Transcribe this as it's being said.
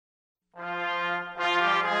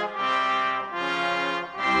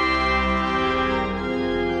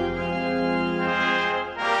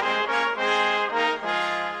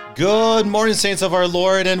Good morning, saints of our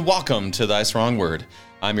Lord, and welcome to Thy Strong Word.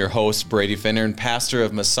 I'm your host, Brady Finner, and pastor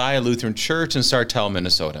of Messiah Lutheran Church in Sartell,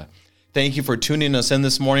 Minnesota. Thank you for tuning us in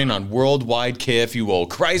this morning on Worldwide KFUO.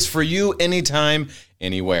 Christ for you, anytime,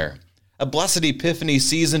 anywhere. A blessed Epiphany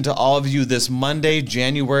season to all of you this Monday,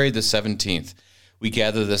 January the 17th. We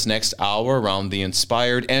gather this next hour around the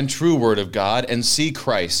inspired and true Word of God and see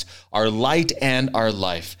Christ, our light and our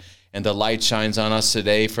life. And the light shines on us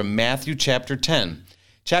today from Matthew chapter 10.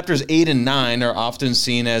 Chapters 8 and 9 are often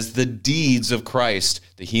seen as the deeds of Christ,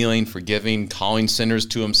 the healing, forgiving, calling sinners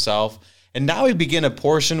to himself. And now we begin a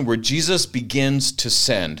portion where Jesus begins to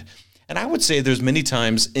send. And I would say there's many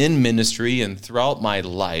times in ministry and throughout my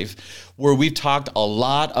life where we've talked a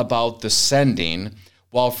lot about the sending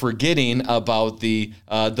while forgetting about the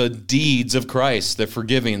deeds of Christ, the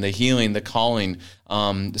forgiving, the healing, the calling.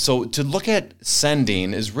 So to look at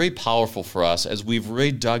sending is very powerful for us as we've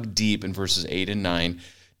really dug deep in verses 8 and 9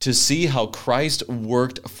 to see how Christ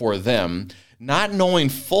worked for them, not knowing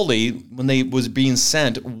fully when they was being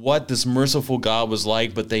sent what this merciful God was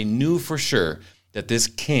like, but they knew for sure that this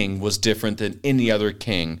king was different than any other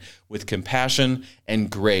king with compassion and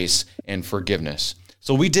grace and forgiveness.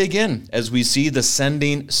 So we dig in as we see the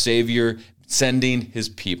sending Savior sending his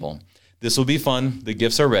people. This will be fun. The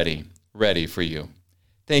gifts are ready for you.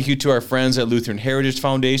 Thank you to our friends at Lutheran Heritage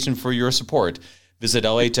Foundation for your support. Visit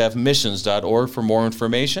lhfmissions.org for more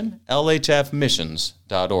information,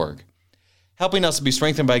 lhfmissions.org. Helping us to be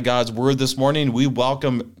strengthened by God's Word this morning, we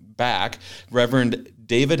welcome back Reverend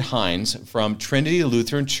David Hines from Trinity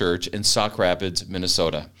Lutheran Church in Sauk Rapids,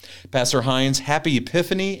 Minnesota. Pastor Hines, happy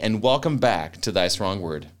Epiphany and welcome back to Thy Strong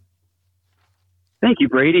Word. Thank you,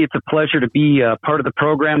 Brady. It's a pleasure to be part of the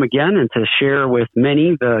program again and to share with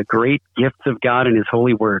many the great gifts of God and His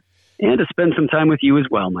holy word, and to spend some time with you as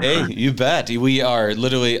well, my friend. Hey, you bet. We are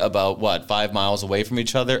literally about, 5 miles away from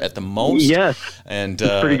each other at the most? Yes, and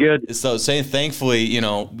it's pretty good. So thankfully,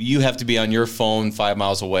 you have to be on your phone 5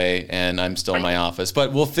 miles away, and I'm still in my office.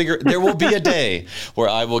 But we'll figure, there will be a day where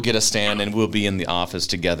I will get a stand and we'll be in the office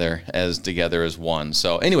together as one.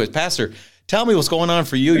 So anyways, Pastor, tell me what's going on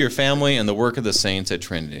for you, your family, and the work of the saints at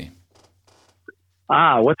Trinity.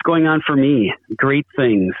 What's going on for me? Great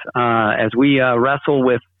things. As we wrestle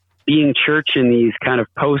with being church in these kind of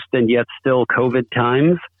post and yet still COVID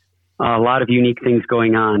times, a lot of unique things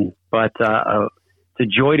going on. But it's a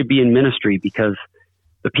joy to be in ministry because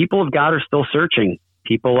the people of God are still searching.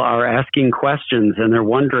 People are asking questions and they're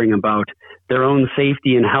wondering about their own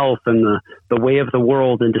safety and health and the way of the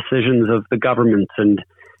world and decisions of the governments and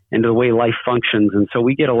the way life functions. And so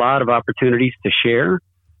we get a lot of opportunities to share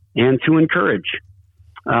and to encourage,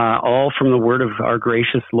 all from the word of our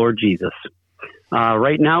gracious Lord Jesus.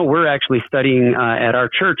 Right now, we're actually studying at our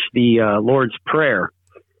church the Lord's Prayer.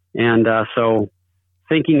 And so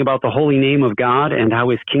thinking about the holy name of God and how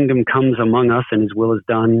his kingdom comes among us and his will is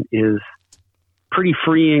done is pretty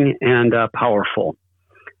freeing and powerful.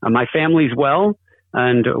 My family's well,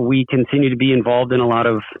 and we continue to be involved in a lot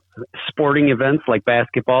of sporting events like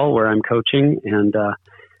basketball, where I'm coaching, and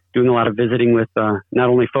doing a lot of visiting with not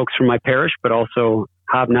only folks from my parish, but also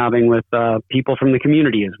hobnobbing with people from the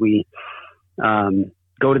community as we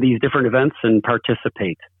go to these different events and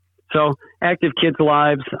participate. So active kids'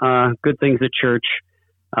 lives, good things at church,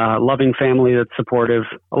 loving family that's supportive,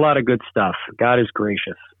 a lot of good stuff. God is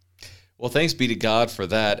gracious. Well, thanks be to God for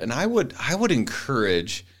that. And I would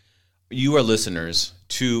encourage you, our listeners,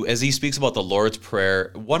 to, as he speaks about the Lord's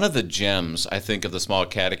Prayer, one of the gems, I think, of the Small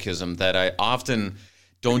Catechism that I often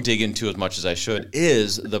don't dig into as much as I should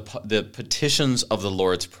is the petitions of the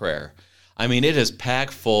Lord's Prayer. I mean, it is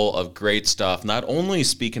packed full of great stuff, not only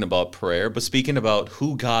speaking about prayer, but speaking about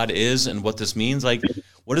who God is and what this means. Like,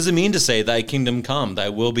 what does it mean to say, thy kingdom come, thy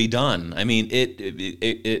will be done? I mean,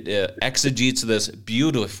 it exegetes this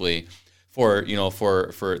beautifully for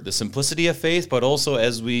the simplicity of faith, but also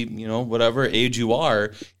as we, whatever age you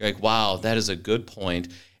are, you're like, wow, that is a good point,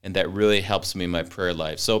 and that really helps me in my prayer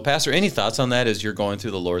life. So, Pastor, any thoughts on that as you're going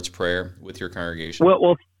through the Lord's Prayer with your congregation?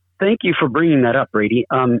 Well, thank you for bringing that up, Brady.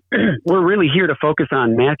 We're really here to focus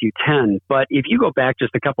on Matthew 10, but if you go back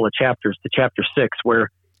just a couple of chapters to chapter 6, where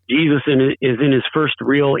Jesus is in his first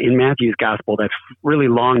in Matthew's gospel, that really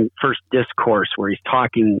long first discourse where he's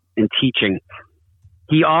talking and teaching,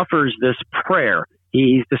 he offers this prayer.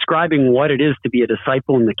 He's describing what it is to be a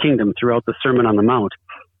disciple in the kingdom throughout the Sermon on the Mount.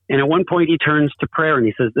 And at one point he turns to prayer and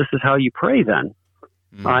he says, this is how you pray then.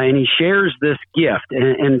 And he shares this gift.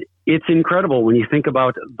 And it's incredible when you think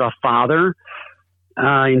about the Father.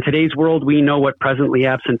 In today's world, we know what presently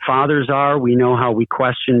absent fathers are. We know how we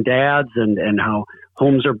question dads and how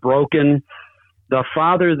homes are broken. The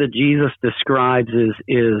Father that Jesus describes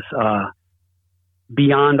is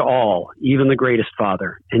beyond all, even the greatest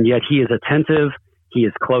Father. And yet he is attentive. He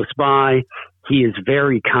is close by. He is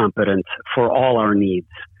very competent for all our needs.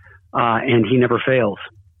 And he never fails.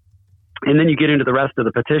 And then you get into the rest of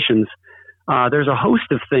the petitions. There's a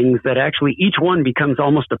host of things that actually each one becomes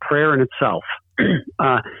almost a prayer in itself,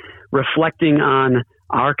 reflecting on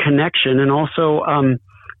our connection. And also,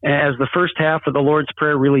 as the first half of the Lord's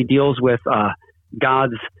Prayer really deals with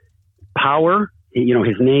God's power,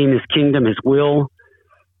 his name, his kingdom, his will,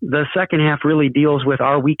 the second half really deals with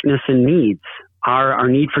our weakness and needs, our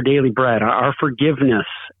need for daily bread, our forgiveness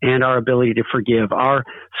and our ability to forgive, our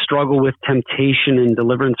struggle with temptation and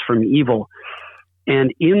deliverance from evil.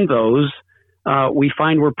 And in those, we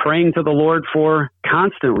find we're praying to the Lord for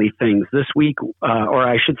constantly things. This week, or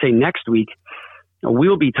I should say next week,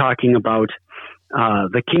 we'll be talking about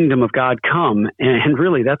the kingdom of God come. And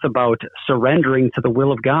really, that's about surrendering to the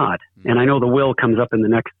will of God. And I know the will comes up in the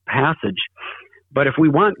next passage. But if we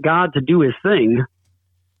want God to do his thing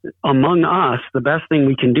among us, the best thing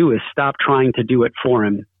we can do is stop trying to do it for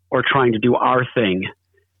him or trying to do our thing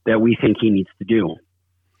that we think he needs to do.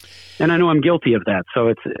 And I know I'm guilty of that, so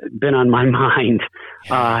it's been on my mind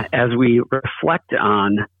as we reflect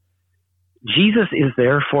on Jesus is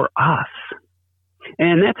there for us.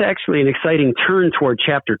 And that's actually an exciting turn toward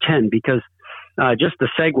chapter 10 because just to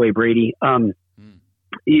segue, Brady,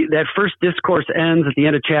 that first discourse ends at the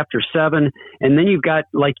end of chapter 7, and then you've got,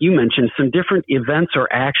 like you mentioned, some different events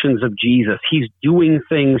or actions of Jesus. He's doing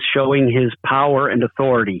things showing his power and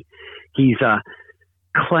authority. He's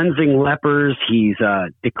cleansing lepers. He's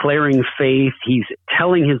declaring faith. He's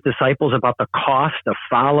telling his disciples about the cost of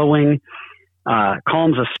following,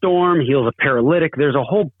 calms a storm, heals a paralytic. There's a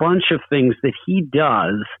whole bunch of things that he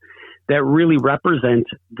does that really represent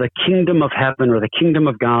the kingdom of heaven or the kingdom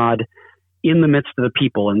of God in the midst of the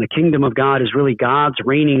people. And the kingdom of God is really God's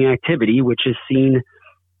reigning activity, which is seen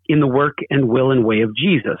in the work and will and way of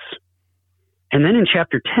Jesus. And then in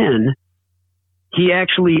chapter 10, he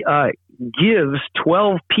actually gives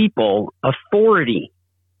 12 people authority,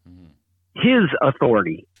 his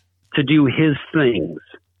authority to do his things.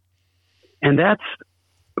 And that's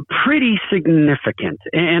pretty significant.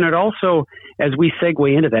 And it also, as we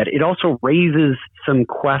segue into that, it also raises some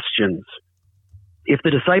questions. If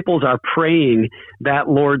the disciples are praying that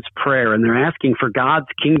Lord's Prayer and they're asking for God's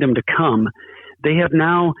kingdom to come, they have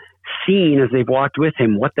now seen as they've walked with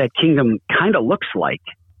him what that kingdom kind of looks like.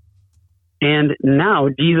 And now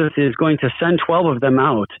Jesus is going to send 12 of them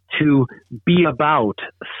out to be about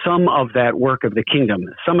some of that work of the kingdom.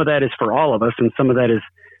 Some of that is for all of us, and some of that is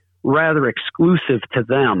rather exclusive to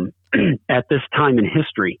them at this time in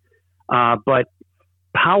history. But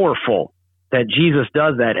powerful that Jesus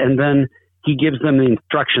does that, and then he gives them the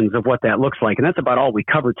instructions of what that looks like. And that's about all we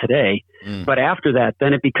covered today. But after that,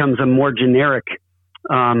 then it becomes a more generic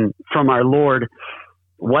from our Lord.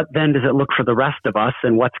 What then does it look for the rest of us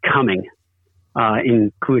and what's coming,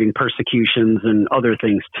 including persecutions and other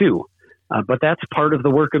things too. But that's part of the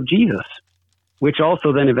work of Jesus, which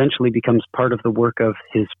also then eventually becomes part of the work of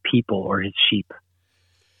his people or his sheep.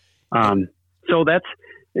 So that's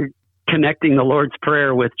connecting the Lord's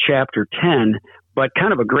Prayer with chapter 10, but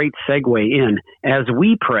kind of a great segue in as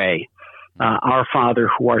we pray, our Father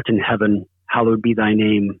who art in heaven, hallowed be thy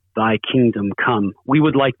name, thy kingdom come. We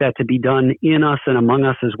would like that to be done in us and among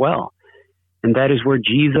us as well. And that is where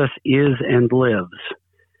Jesus is and lives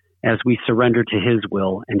as we surrender to his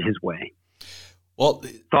will and his way. Well,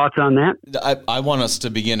 thoughts on that? I want us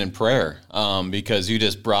to begin in prayer because you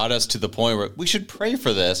just brought us to the point where we should pray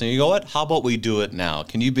for this. And you go, what? How about we do it now?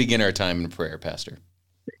 Can you begin our time in prayer, Pastor?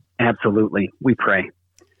 Absolutely. We pray.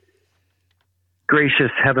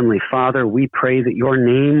 Gracious Heavenly Father, we pray that your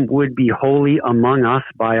name would be holy among us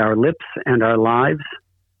by our lips and our lives.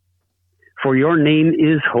 For your name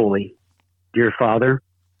is holy, dear Father,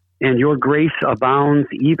 and your grace abounds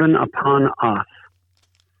even upon us.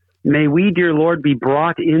 May we, dear Lord, be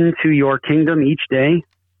brought into your kingdom each day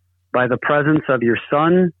by the presence of your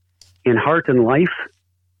Son in heart and life,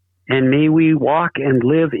 and may we walk and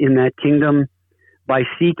live in that kingdom by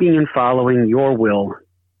seeking and following your will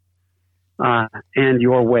and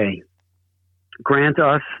your way. Grant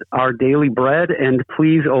us our daily bread, and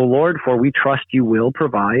please, O Lord, for we trust you will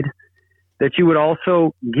provide, that you would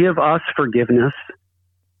also give us forgiveness,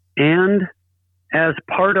 and as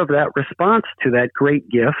part of that response to that great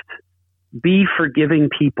gift, be forgiving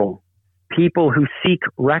people who seek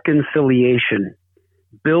reconciliation,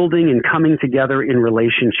 building and coming together in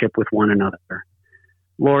relationship with one another.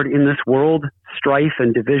 Lord, in this world, strife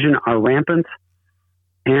and division are rampant,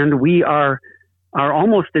 and we are are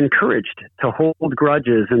almost encouraged to hold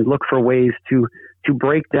grudges and look for ways to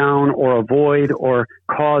break down or avoid or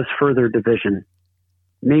cause further division.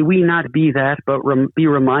 May we not be that, but be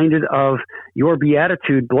reminded of your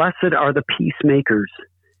beatitude. Blessed are the peacemakers,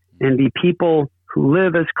 and be people who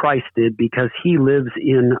live as Christ did, because he lives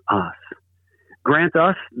in us. Grant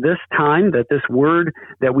us this time that this word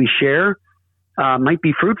that we share might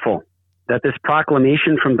be fruitful, that this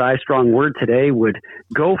proclamation from thy strong word today would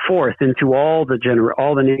go forth into all the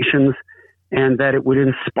nations, and that it would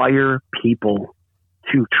inspire people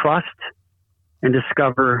to trust and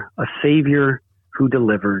discover a Savior who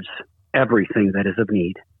delivers everything that is of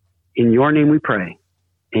need. In your name we pray.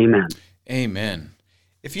 Amen. Amen.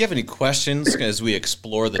 If you have any questions as we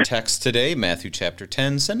explore the text today, Matthew chapter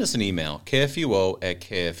 10, send us an email,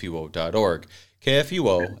 kfuo@kfuo.org,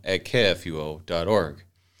 kfuo@kfuo.org.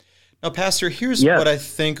 Now, Pastor, here's what I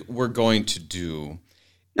think we're going to do.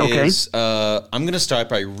 Okay. I'm going to start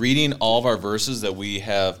by reading all of our verses that we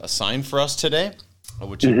have assigned for us today,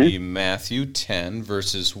 which would be Matthew 10,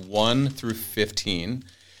 verses 1 through 15.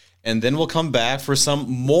 And then we'll come back for some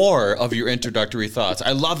more of your introductory thoughts.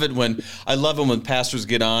 I love it when pastors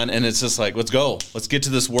get on and it's just like, let's go. Let's get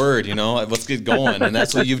to this word, let's get going. And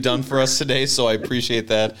that's what you've done for us today, so I appreciate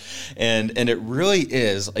that. And it really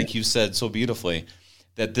is, like you said so beautifully,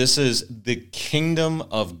 that this is the kingdom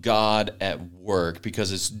of God at work,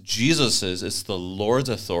 because it's Jesus's, it's the Lord's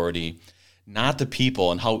authority, not the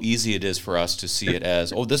people, and how easy it is for us to see it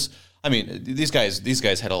as, these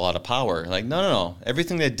guys had a lot of power. Like, no.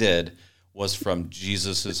 Everything they did was from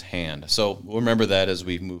Jesus's hand. So we'll remember that as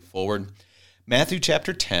we move forward. Matthew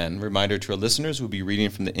chapter 10, reminder to our listeners, we'll be reading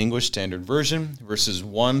from the English Standard Version, verses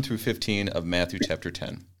 1 through 15 of Matthew chapter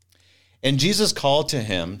 10. And Jesus called to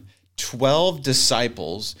him 12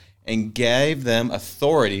 disciples and gave them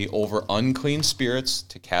authority over unclean spirits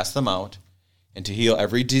to cast them out and to heal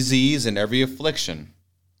every disease and every affliction.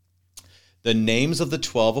 The names of the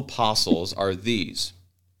 12 apostles are these: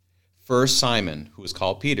 first Simon, who is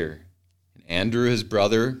called Peter, and Andrew his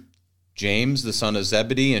brother, James the son of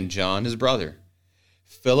Zebedee, and John his brother,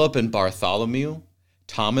 Philip and Bartholomew,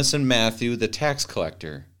 Thomas and Matthew the tax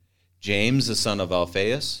collector, James the son of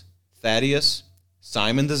Alphaeus, Thaddeus,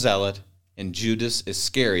 Simon the Zealot, and Judas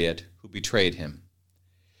Iscariot, who betrayed him.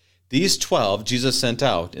 These 12 Jesus sent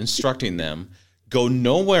out, instructing them, "Go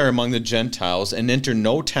nowhere among the Gentiles and enter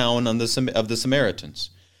no town of the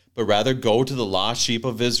Samaritans, but rather go to the lost sheep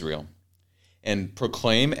of Israel, and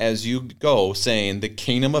proclaim as you go, saying, the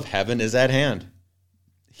kingdom of heaven is at hand.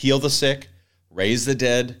 Heal the sick, raise the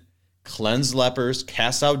dead, cleanse lepers,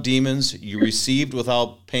 cast out demons. You received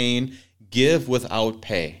without pain, give without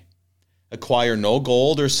pay. Acquire no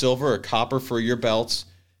gold or silver or copper for your belts,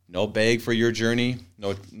 no bag for your journey,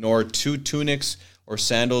 nor 2 tunics or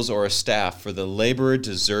sandals or a staff, for the laborer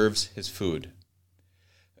deserves his food.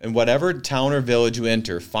 In whatever town or village you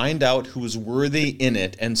enter, find out who is worthy in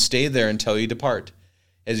it and stay there until you depart.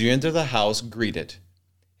 As you enter the house, greet it.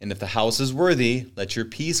 And if the house is worthy, let your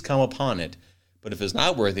peace come upon it. But if it is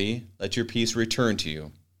not worthy, let your peace return to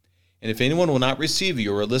you. And if anyone will not receive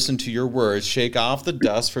you or listen to your words, shake off the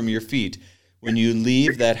dust from your feet when you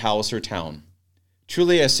leave that house or town.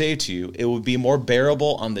 Truly I say to you, it will be more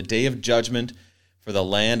bearable on the day of judgment for the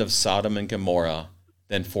land of Sodom and Gomorrah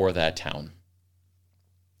than for that town."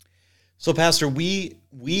 So, Pastor, we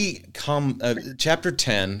come, chapter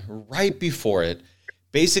 10, right before it,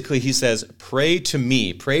 basically he says, pray to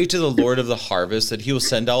me, pray to the Lord of the harvest that he will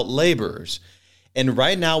send out laborers. And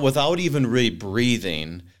right now, without even really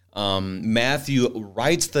breathing, Matthew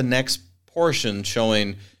writes the next portion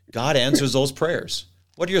showing God answers those prayers.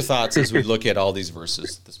 What are your thoughts as we look at all these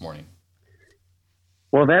verses this morning?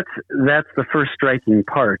 Well, that's the first striking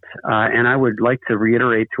part, and I would like to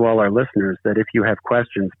reiterate to all our listeners that if you have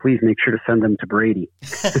questions, please make sure to send them to Brady.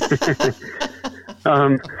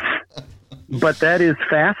 But that is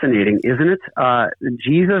fascinating, isn't it?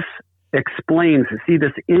 Jesus explains. See,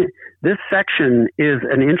 this section is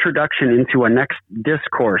an introduction into a next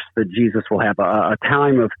discourse that Jesus will have, a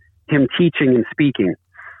time of him teaching and speaking.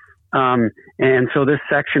 And so this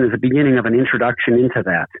section is the beginning of an introduction into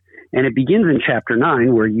that. And it begins in chapter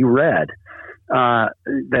 9, where you read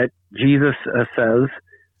that Jesus says,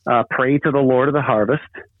 pray to the Lord of the harvest,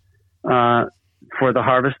 for the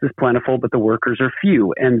harvest is plentiful, but the workers are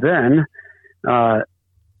few. And then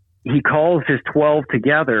he calls his 12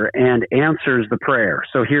 together and answers the prayer.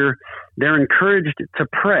 So here they're encouraged to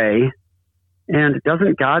pray. And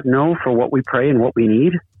doesn't God know for what we pray and what we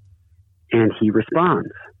need? And he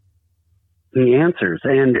responds. He answers.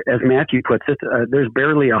 And as Matthew puts it, there's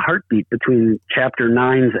barely a heartbeat between chapter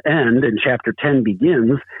 9's end and chapter 10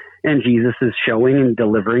 begins. And Jesus is showing and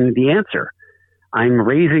delivering the answer. I'm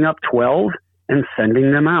raising up 12 and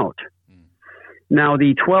sending them out. Now,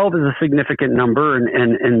 the 12 is a significant number,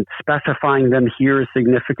 and specifying them here is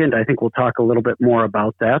significant. I think we'll talk a little bit more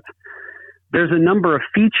about that. There's a number of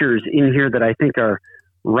features in here that I think are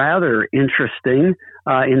rather interesting,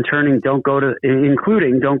 including don't go to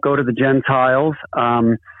the Gentiles,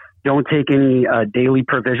 don't take any daily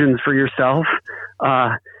provisions for yourself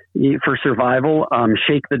for survival,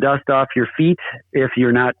 shake the dust off your feet if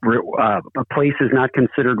you're not a place is not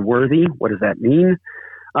considered worthy. What does that mean?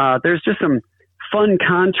 There's just some fun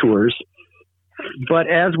contours, but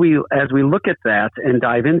as we look at that and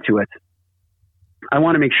dive into it, I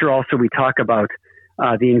want to make sure also we talk about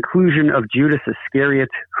the inclusion of Judas Iscariot,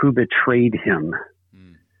 who betrayed him.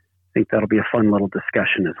 I think that'll be a fun little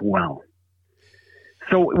discussion as well.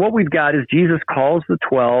 So what we've got is Jesus calls the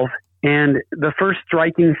 12, and the first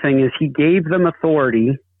striking thing is he gave them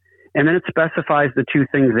authority, and then it specifies the two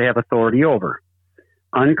things they have authority over.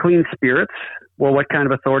 Unclean spirits, well, what kind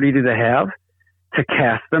of authority do they have? To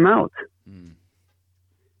cast them out.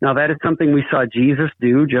 Now, that is something we saw Jesus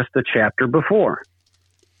do just a chapter before.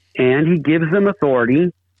 And he gives them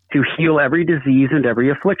authority to heal every disease and every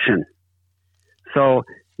affliction. So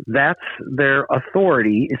that's their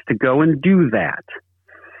authority, is to go and do that.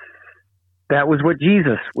 That was what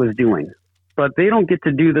Jesus was doing. But they don't get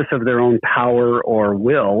to do this of their own power or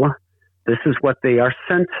will. This is what they are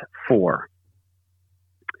sent for.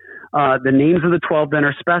 The names of the 12 then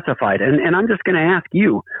are specified. And I'm just going to ask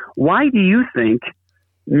you, why do you think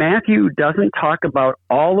Matthew doesn't talk about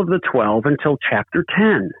all of the 12 until chapter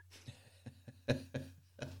 10?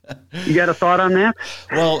 You got a thought on that?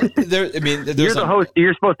 Well, you're the host.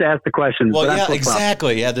 You're supposed to ask the questions. Well, yeah,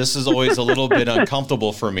 exactly. Yeah, this is always a little bit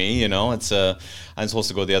uncomfortable for me. I'm supposed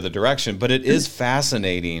to go the other direction, but it is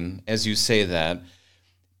fascinating as you say that,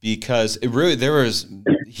 because it really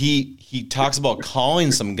he talks about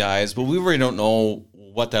calling some guys, but we really don't know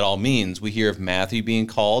what that all means. We hear of Matthew being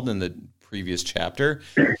called in the previous chapter.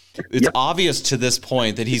 It's obvious to this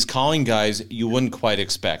point that he's calling guys you wouldn't quite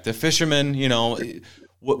expect. The fishermen,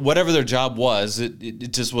 whatever their job was,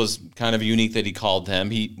 it just was kind of unique that he called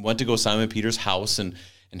them. He went to go Simon Peter's house and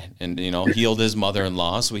healed his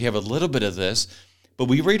mother-in-law. So we have a little bit of this, but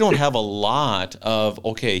we really don't have a lot of,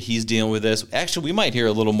 okay, he's dealing with this. Actually, we might hear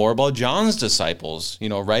a little more about John's disciples,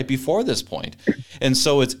 right before this point. And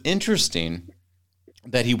so it's interesting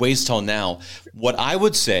that he waits till now. What I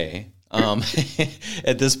would say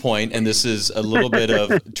at this point, and this is a little bit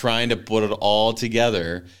of trying to put it all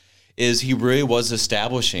together, is he really was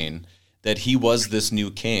establishing that he was this new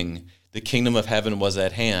king. The kingdom of heaven was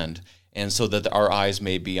at hand, and so that our eyes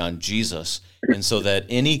may be on Jesus, and so that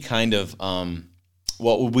any kind of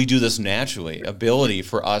we do this naturally, ability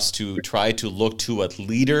for us to try to look to a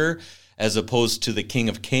leader as opposed to the King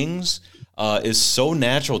of Kings is so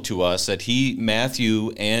natural to us that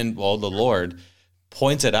Matthew and the Lord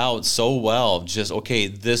points it out so well, just, okay,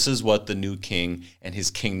 this is what the new king and his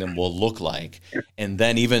kingdom will look like. And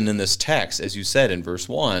then even in this text, as you said in verse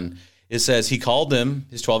 1, it says he called them,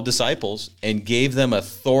 his 12 disciples, and gave them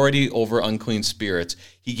authority over unclean spirits.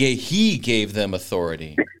 He gave them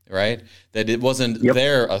authority, right? That it wasn't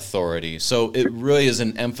their authority. So it really is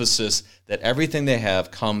an emphasis that everything they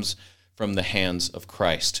have comes from the hands of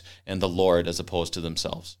Christ and the Lord as opposed to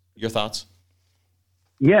themselves. Your thoughts?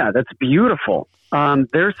 Yeah, that's beautiful.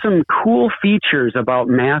 There's some cool features about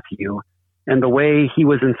Matthew and the way he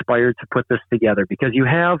was inspired to put this together, because you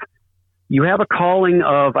have a calling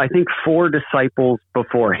of, I think, 4 disciples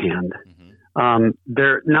beforehand.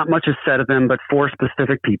 There, not much is said of them, but 4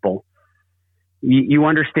 specific people. You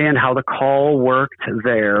understand how the call worked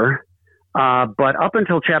there. But up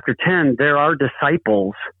until chapter 10, there are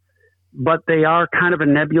disciples, but they are kind of a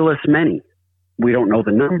nebulous many. We don't know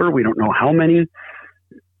the number. We don't know how many.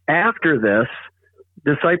 After this,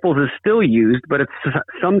 disciples is still used, but it's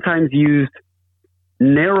sometimes used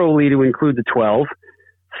narrowly to include the 12.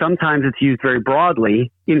 Sometimes it's used very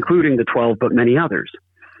broadly, including the 12, but many others.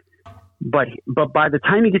 But by the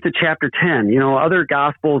time you get to chapter 10, other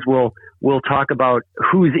gospels will talk about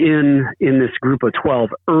who's in this group of 12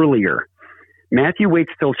 earlier. Matthew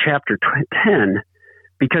waits till chapter 10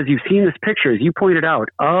 because you've seen this picture, as you pointed out,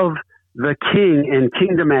 of the king and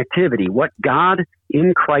kingdom activity. What God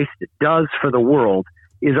in Christ does for the world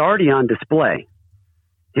is already on display.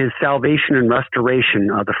 His salvation and restoration,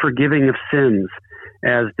 the forgiving of sins,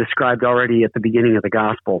 as described already at the beginning of the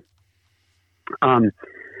gospel.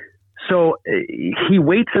 So he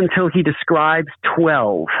waits until he describes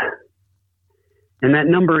 12. And that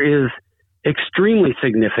number is extremely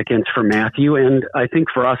significant for Matthew, and I think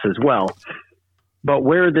for us as well. But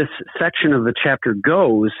where this section of the chapter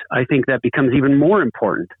goes, I think that becomes even more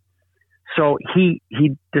important. So he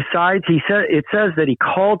decides, it says that he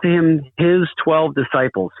called to him his 12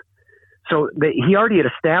 disciples. So he already had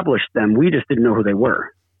established them. We just didn't know who they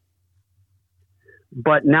were.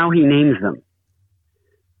 But now he names them.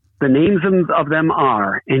 The names of them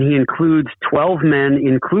are, and he includes 12 men,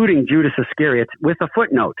 including Judas Iscariot, with a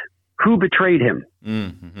footnote. Who betrayed him?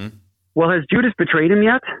 Mm-hmm. Well, has Judas betrayed him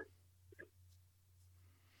yet?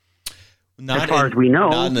 Not as far as we know.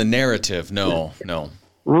 Not in the narrative, no.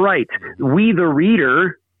 Right. We, the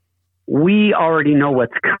reader, we already know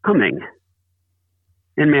what's coming.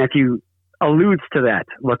 And Matthew alludes to that.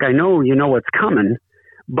 Look, I know you know what's coming,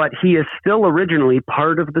 but he is still originally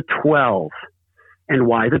part of the 12. And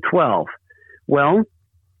why the 12? Well,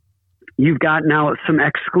 you've got now some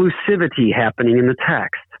exclusivity happening in the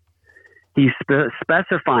text. He's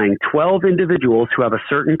specifying 12 individuals who have a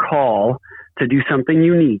certain call to do something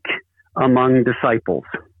unique among disciples.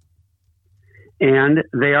 And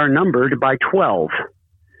they are numbered by 12,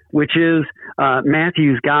 which is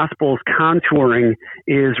Matthew's Gospel's contouring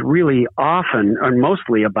is really often or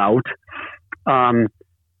mostly about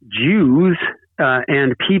Jews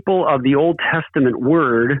and people of the Old Testament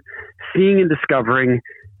word seeing and discovering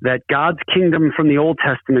that God's kingdom from the Old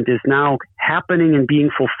Testament is now happening and being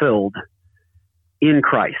fulfilled in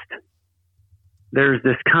Christ. There's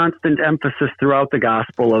this constant emphasis throughout the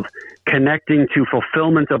gospel of connecting to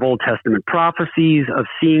fulfillment of Old Testament prophecies, of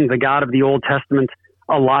seeing the God of the Old Testament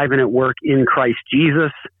alive and at work in Christ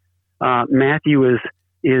Jesus. Matthew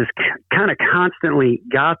is kind of constantly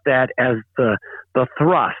got that as the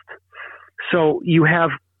thrust. So you have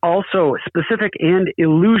also specific and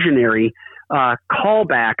illusionary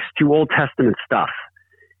callbacks to Old Testament stuff.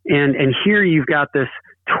 And here you've got this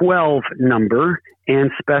 12 number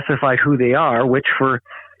and specify who they are, which for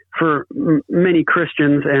many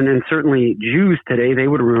Christians and certainly Jews today, they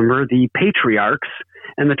would remember the patriarchs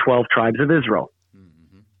and the 12 tribes of Israel.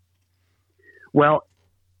 Mm-hmm. Well,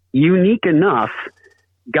 unique enough,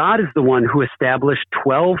 God is the one who established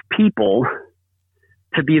 12 people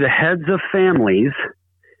to be the heads of families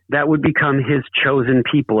that would become his chosen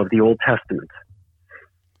people of the Old Testament.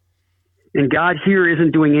 And God here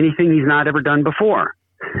isn't doing anything he's not ever done before.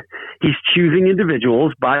 He's choosing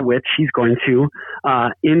individuals by which he's going to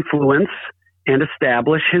influence and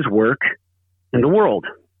establish his work in the world.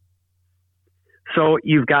 So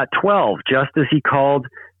you've got 12, just as he called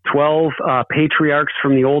 12 patriarchs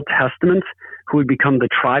from the Old Testament who would become the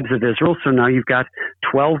tribes of Israel. So now you've got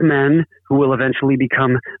 12 men who will eventually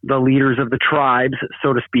become the leaders of the tribes,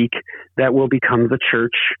 so to speak, that will become the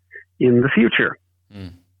church in the future.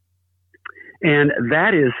 Mm. And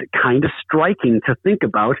that is kind of striking to think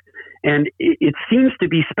about. And it seems to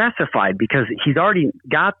be specified because he's already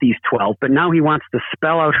got these 12, but now he wants to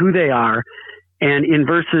spell out who they are. And in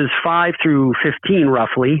verses 5 through 15,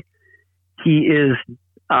 roughly, he is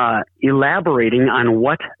elaborating on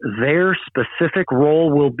what their specific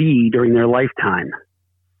role will be during their lifetime.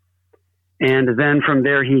 And then from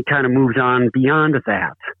there, he kind of moves on beyond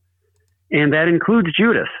that. And that includes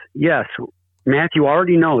Judas. Yes, Matthew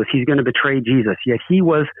already knows he's going to betray Jesus, yet he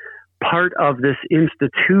was part of this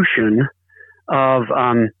institution of,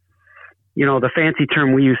 the fancy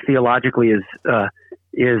term we use theologically is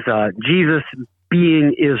Jesus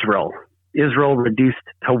being Israel. Israel reduced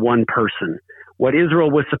to one person. What Israel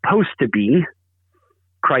was supposed to be,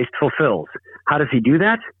 Christ fulfills. How does he do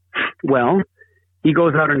that? Well, he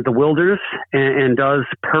goes out into the wilderness and does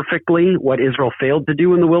perfectly what Israel failed to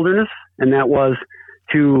do in the wilderness, and that was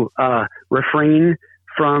to refrain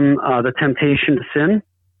from the temptation to sin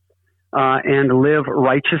and live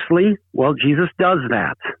righteously. Well, Jesus does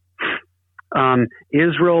that.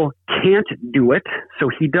 Israel can't do it, so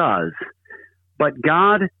he does. But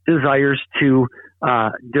God desires to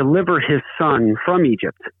deliver his son from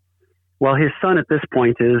Egypt. Well, his son at this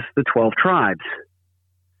point is the 12 tribes.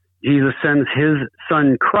 Jesus sends his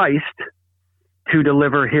son Christ to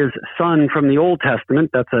deliver his son from the Old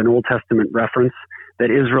Testament. That's an Old Testament reference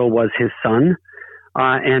that Israel was his son.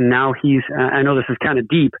 And now I know this is kind of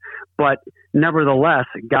deep, but nevertheless,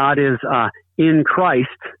 God is in Christ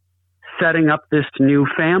setting up this new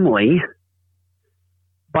family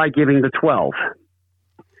by giving the 12.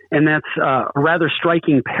 And that's a rather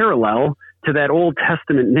striking parallel to that Old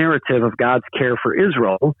Testament narrative of God's care for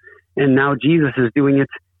Israel. And now Jesus is doing it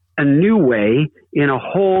a new way, in a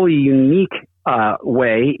wholly unique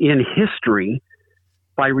way in history,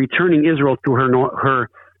 by returning Israel to her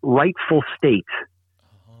rightful state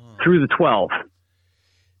through the 12.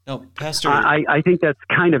 Now, Pastor, I think that's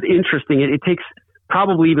kind of interesting. It takes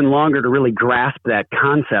probably even longer to really grasp that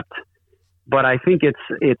concept but I think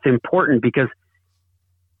it's important because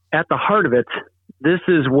at the heart of it, this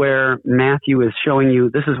is where Matthew is showing you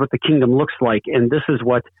this is what the kingdom looks like, and this is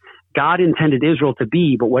what God intended Israel to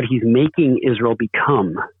be, but what he's making Israel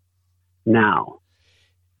become now.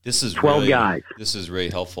 This is 12 really, guys. This is really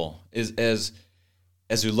helpful. As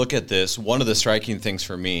we look at this, one of the striking things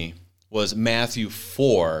for me was Matthew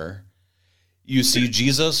 4. You see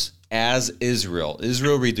Jesus as Israel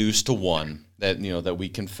reduced to one that we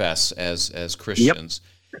confess as Christians.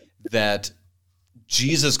 Yep. That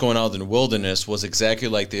Jesus going out in the wilderness was exactly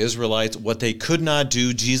like the Israelites. What they could not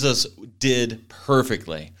do, Jesus did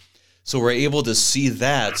perfectly. So we're able to see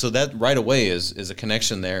that. So that right away is a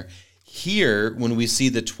connection there. Here, when we see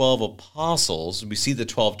the 12 apostles, we see the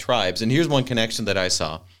 12 tribes. And here's one connection that I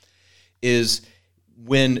saw, is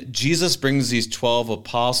when Jesus brings these 12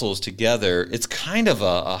 apostles together, it's kind of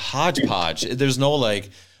a hodgepodge. There's no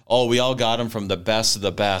we all got them from the best of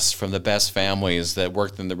the best, from the best families that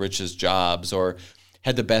worked in the richest jobs or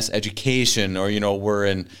had the best education, or,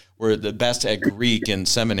 we're the best at Greek and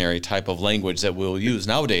seminary type of language that we'll use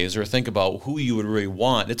nowadays, or think about who you would really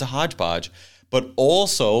want. It's a hodgepodge. But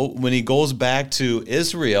also, when he goes back to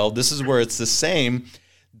Israel, this is where it's the same.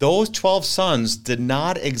 Those 12 sons did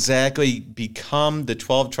not exactly become the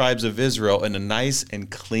 12 tribes of Israel in a nice and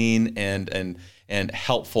clean and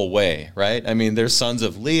helpful way, right? I mean, they're sons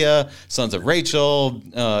of Leah, sons of Rachel,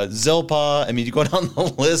 Zilpah. I mean, you go down the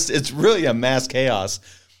list, it's really a mass chaos.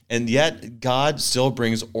 And yet God still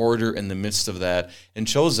brings order in the midst of that and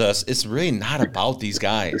shows us it's really not about these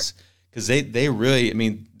guys. Because they really, I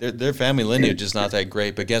mean, their family lineage is not that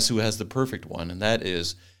great, but guess who has the perfect one? And that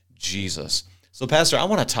is Jesus. So, Pastor, I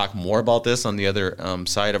want to talk more about this on the other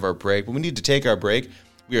side of our break, but we need to take our break.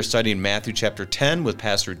 We are studying Matthew chapter 10 with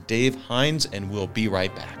Pastor Dave Hines, and we'll be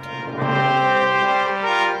right back.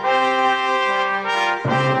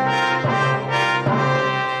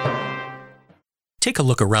 Take a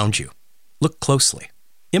look around you. Look closely.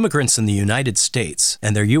 Immigrants in the United States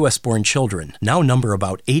and their U.S.-born children now number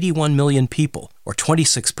about 81 million people, or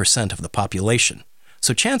 26% of the population.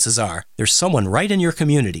 So chances are there's someone right in your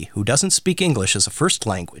community who doesn't speak English as a first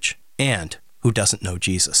language and who doesn't know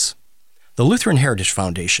Jesus. The Lutheran Heritage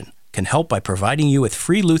Foundation can help by providing you with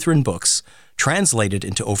free Lutheran books translated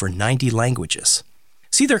into over 90 languages.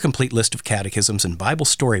 See their complete list of catechisms and Bible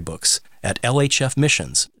storybooks at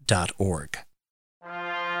lhfmissions.org.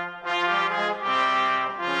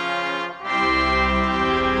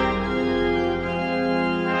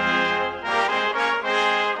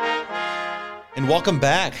 And welcome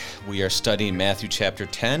back. We are studying Matthew chapter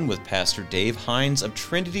 10 with Pastor Dave Hines of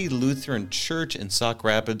Trinity Lutheran Church in Sauk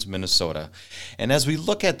Rapids, Minnesota. And as we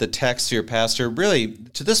look at the text here, Pastor, really,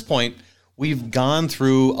 to this point, we've gone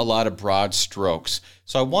through a lot of broad strokes.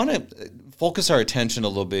 So I want to focus our attention a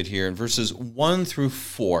little bit here in verses 1 through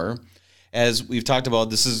 4. As we've talked about,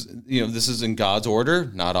 this is in God's order,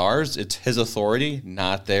 not ours. It's his authority,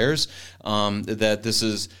 not theirs. That this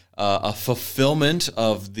is a fulfillment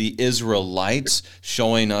of the Israelites,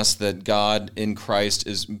 showing us that God in Christ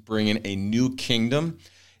is bringing a new kingdom.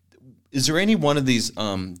 Is there any one of these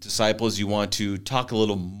disciples you want to talk a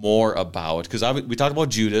little more about? Because we talked about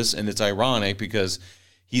Judas, and it's ironic because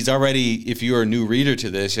he's already, if you're a new reader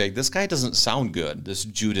to this, you're like, this guy doesn't sound good, this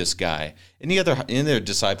Judas guy. Any other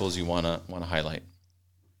disciples you want to highlight?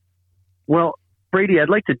 Well, Brady, I'd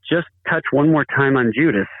like to just touch one more time on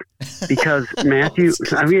Judas, because Matthew,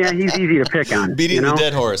 he's easy to pick on. Beating the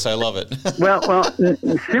dead horse. I love it.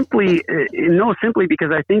 simply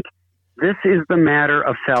because I think this is the matter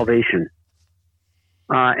of salvation.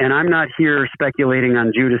 And I'm not here speculating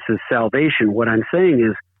on Judas's salvation. What I'm saying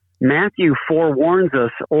is Matthew forewarns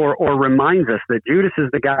us or reminds us that Judas is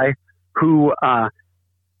the guy who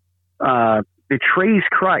betrays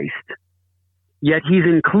Christ. Yet he's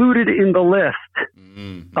included in the list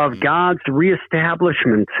of God's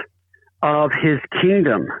reestablishment of his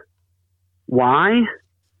kingdom. Why?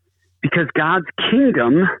 Because God's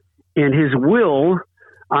kingdom and his will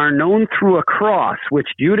are known through a cross, which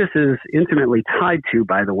Judas is intimately tied to,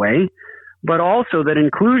 by the way, but also that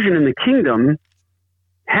inclusion in the kingdom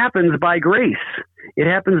happens by grace. It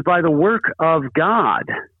happens by the work of God.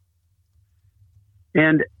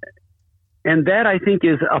 And that, I think,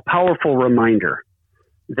 is a powerful reminder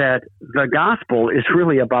that the gospel is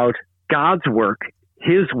really about God's work,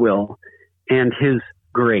 his will, and his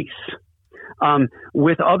grace.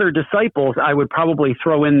 With other disciples, I would probably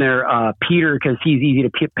throw in there Peter, because he's easy to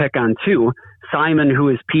pick on too. Simon, who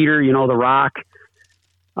is Peter, the rock.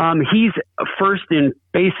 He's first in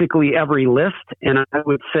basically every list, and I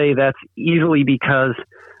would say that's easily because,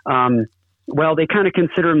 they kind of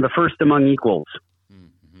consider him the first among equals.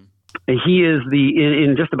 He is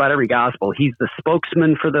in just about every gospel, he's the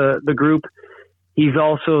spokesman for the group. He's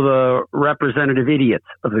also the representative idiot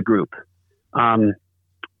of the group.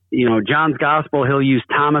 John's gospel, he'll use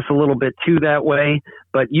Thomas a little bit too that way,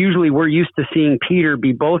 but usually we're used to seeing Peter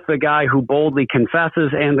be both the guy who boldly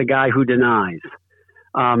confesses and the guy who denies.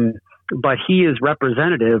 But he is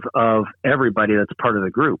representative of everybody that's part of the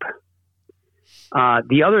group.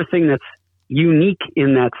 The other thing that's unique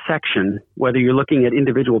in that section, whether you're looking at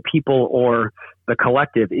individual people or the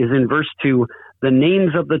collective, is in verse 2, the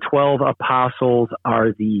names of the 12 apostles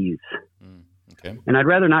are these. Okay. And I'd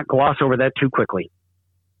rather not gloss over that too quickly,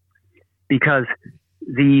 because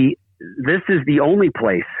this is the only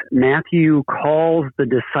place Matthew calls the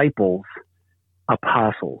disciples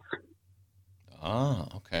apostles. Oh,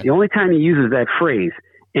 okay. The only time he uses that phrase.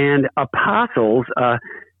 And apostles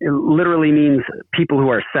it literally means people who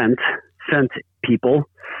are sent people.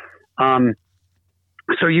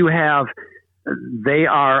 So you have, they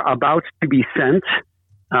are about to be sent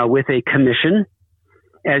with a commission.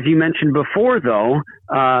 As you mentioned before, though,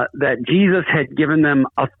 that Jesus had given them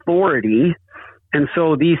authority. And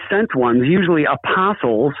so these sent ones, usually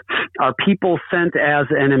apostles, are people sent as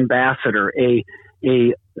an ambassador, a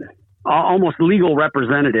almost legal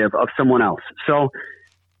representative of someone else. So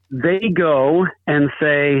they go and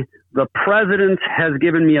say, the president has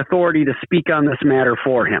given me authority to speak on this matter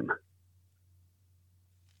for him.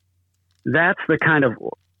 That's the kind of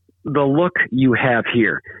the look you have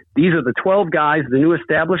here. These are the 12 guys, the new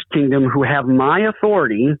established kingdom, who have my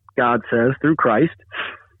authority, God says, through Christ,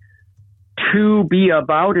 to be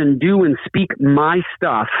about and do and speak my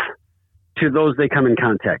stuff to those they come in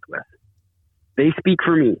contact with. They speak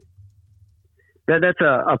for me. That's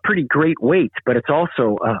a pretty great weight, but it's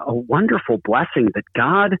also a wonderful blessing that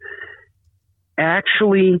God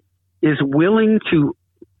actually is willing to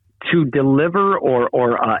deliver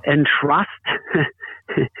or entrust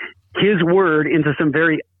his word into some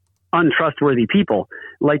very untrustworthy people.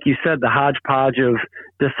 Like you said, the hodgepodge of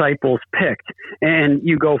disciples picked. And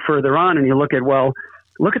you go further on and you look at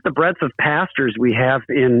the breadth of pastors we have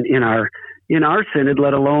in our synod,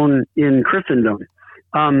 let alone in Christendom.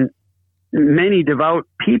 Many devout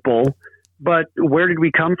people, but where did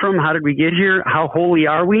we come from? How did we get here? How holy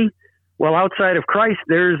are we? Well, outside of Christ,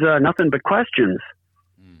 there's nothing but questions.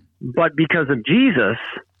 But because of Jesus,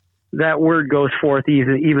 that word goes forth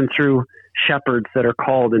even through shepherds that are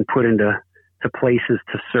called and put into places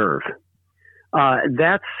to serve.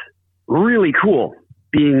 That's really cool,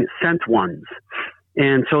 being sent ones.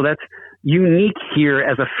 And so that's unique here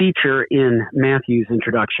as a feature in Matthew's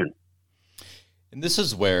introduction. And this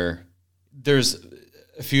is where there's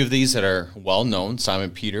a few of these that are well known.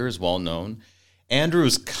 Simon Peter is well known. Andrew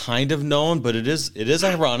is kind of known, but it is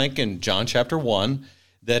ironic in John chapter 1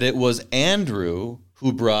 that it was Andrew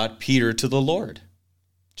who brought Peter to the Lord.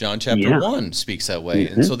 John chapter 1 speaks that way.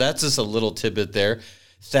 Mm-hmm. And so that's just a little tidbit there.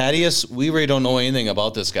 Thaddeus, we really don't know anything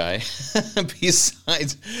about this guy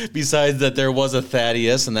besides that there was a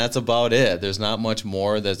Thaddeus, and that's about it. There's not much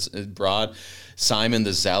more that's brought. Simon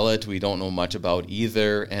the Zealot, we don't know much about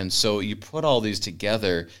either. And so you put all these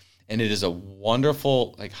together, and it is a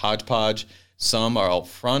wonderful hodgepodge. Some are out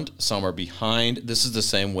front, some are behind. This is the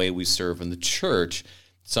same way we serve in the church.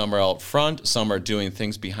 Some are out front, some are doing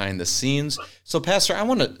things behind the scenes. So, Pastor, I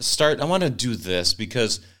want to do this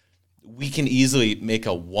because we can easily make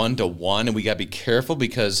a one-to-one, and we got to be careful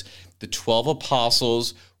because the 12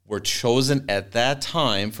 apostles were chosen at that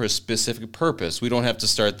time for a specific purpose. We don't have to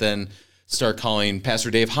start calling Pastor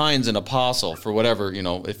Dave Hines an apostle for whatever,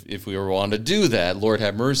 if we were wanting to do that. Lord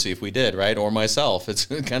have mercy if we did, right? Or myself. It's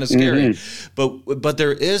kind of scary. Mm-hmm. But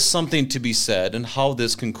there is something to be said and how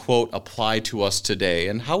this can, quote, apply to us today.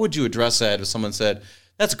 And how would you address that if someone said,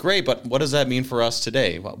 that's great, but what does that mean for us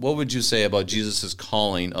today? What would you say about Jesus'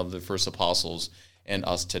 calling of the first apostles and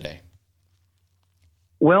us today?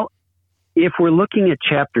 Well, if we're looking at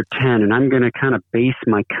chapter 10, and I'm going to kind of base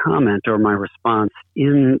my comment or my response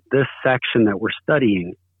in this section that we're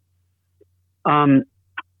studying,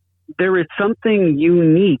 there is something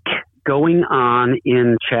unique going on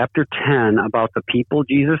in chapter 10 about the people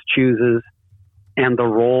Jesus chooses and the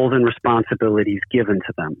roles and responsibilities given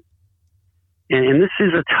to them. And this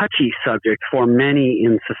is a touchy subject for many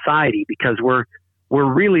in society because we're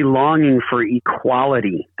really longing for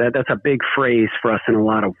equality. That's a big phrase for us in a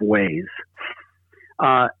lot of ways.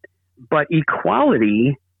 But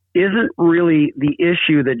equality isn't really the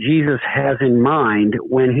issue that Jesus has in mind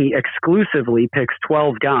when he exclusively picks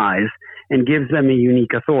 12 guys and gives them a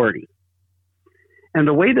unique authority. And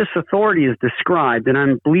the way this authority is described, and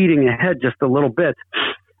I'm bleeding ahead just a little bit,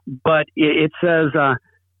 but it says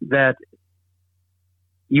that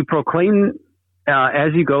you proclaim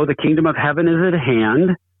as you go, the kingdom of heaven is at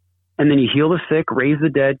hand, and then you heal the sick, raise the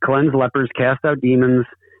dead, cleanse lepers, cast out demons,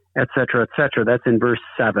 etc., etc. That's in verse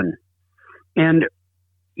 7. And,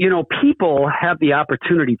 people have the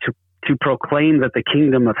opportunity to proclaim that the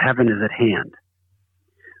kingdom of heaven is at hand.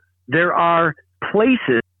 There are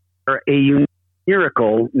places where a unique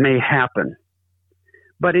miracle may happen.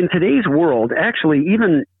 But in today's world, actually,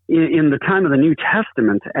 even in the time of the New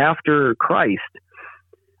Testament, after Christ,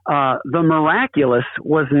 the miraculous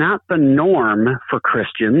was not the norm for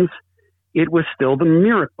Christians. It was still the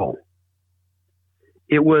miracle.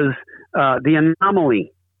 It was the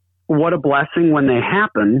anomaly. What a blessing when they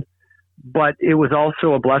happen, but it was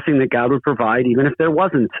also a blessing that God would provide even if there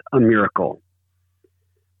wasn't a miracle.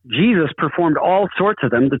 Jesus performed all sorts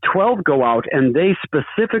of them. The 12 go out and they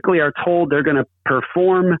specifically are told they're going to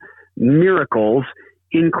perform miracles,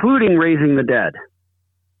 including raising the dead.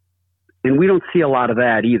 And we don't see a lot of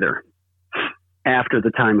that either after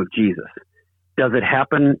the time of Jesus. Does it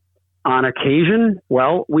happen on occasion?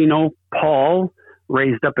 Well, we know Paul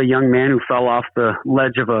raised up a young man who fell off the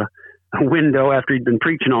ledge of a window after he'd been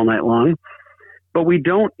preaching all night long. But we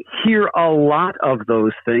don't hear a lot of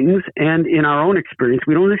those things, and in our own experience,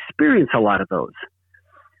 we don't experience a lot of those.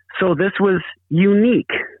 So this was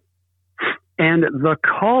unique. And the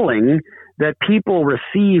calling that people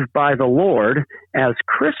receive by the Lord as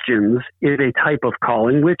Christians is a type of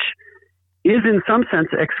calling which is in some sense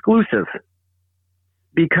exclusive,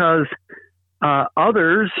 because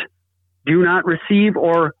others do not receive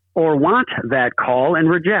or want that call and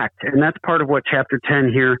reject. And that's part of what chapter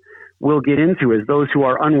 10 here will get into, is those who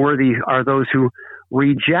are unworthy are those who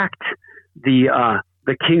reject the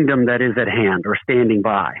kingdom that is at hand or standing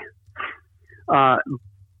by.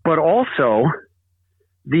 But also,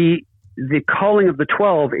 the calling of the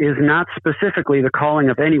 12 is not specifically the calling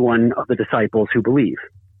of any one of the disciples who believe,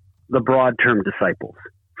 the broad term disciples.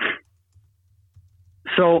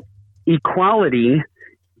 So equality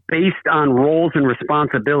based on roles and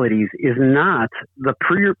responsibilities is not the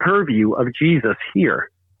purview of Jesus here.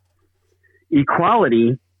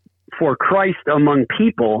 Equality for Christ among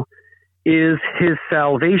people is his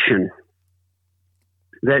salvation,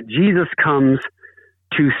 that Jesus comes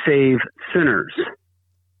to save sinners.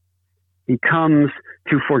 He comes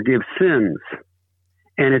to forgive sins,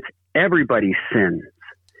 and it's everybody's sins.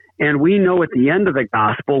 And we know at the end of the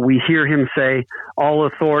gospel, we hear him say, all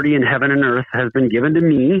authority in heaven and earth has been given to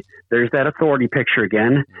me. There's that authority picture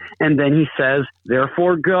again. And then he says,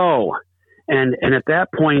 therefore go. And at that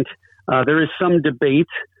point, there is some debate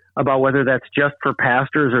about whether that's just for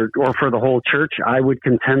pastors or for the whole church. I would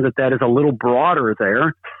contend that that is a little broader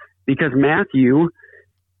there, because Matthew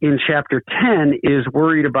in chapter 10 is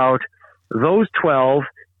worried about those 12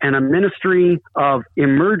 and a ministry of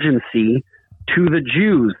emergency to the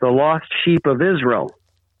Jews, the lost sheep of Israel.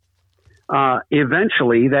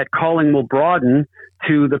 Eventually, that calling will broaden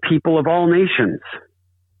to the people of all nations.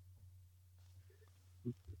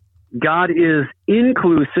 God is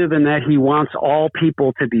inclusive in that he wants all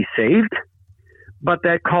people to be saved, but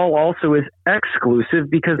that call also is exclusive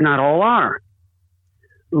because not all are.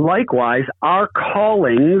 Likewise, our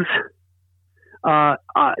callings,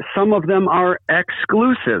 some of them are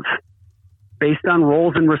exclusive based on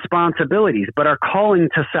roles and responsibilities, but our calling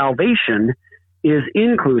to salvation is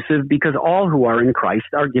inclusive because all who are in Christ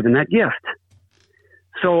are given that gift.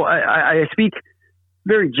 So I speak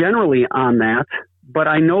very generally on that, but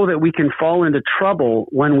I know that we can fall into trouble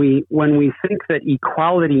when we think that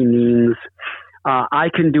equality means I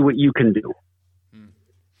can do what you can do,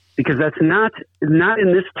 because that's not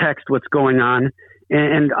in this text what's going on,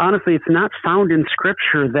 and honestly, it's not found in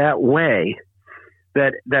Scripture that way.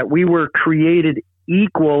 That we were created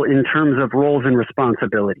equal in terms of roles and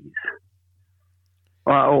responsibilities,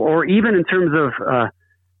 or even in terms of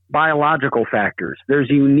biological factors. There's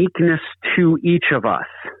uniqueness to each of us,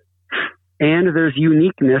 and there's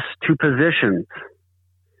uniqueness to positions.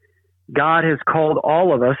 God has called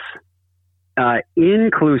all of us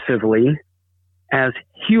inclusively as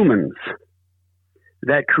humans.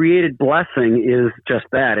 That created blessing is just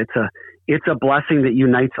that. It's a blessing that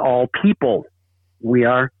unites all people. We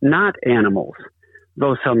are not animals,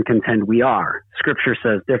 though some contend we are. Scripture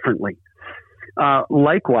says differently.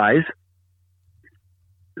 Likewise,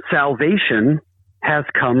 salvation has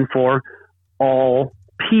come for all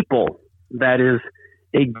people. That is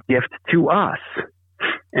a gift to us,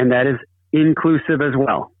 and that is inclusive as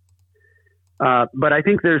well. But I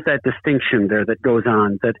think there's that distinction there that goes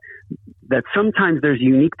on, that sometimes there's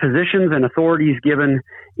unique positions and authorities given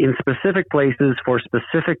in specific places for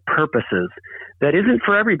specific purposes that isn't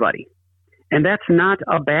for everybody. And that's not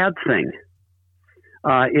a bad thing.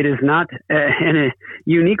 It is not, and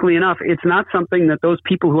uniquely enough, it's not something that those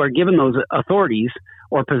people who are given those authorities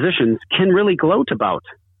or positions can really gloat about.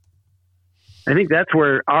 I think that's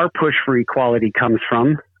where our push for equality comes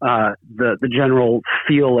from, the general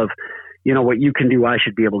feel of, what you can do, I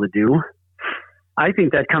should be able to do. I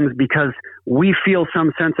think that comes because we feel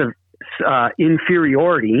some sense of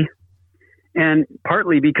inferiority, and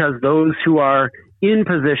partly because those who are in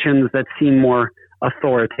positions that seem more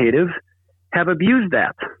authoritative have abused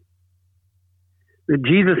that.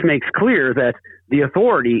 Jesus makes clear that the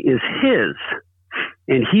authority is his,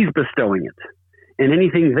 and he's bestowing it. And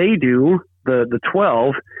anything they do, the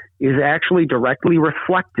 12, is actually directly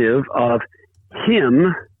reflective of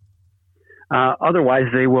him. Otherwise,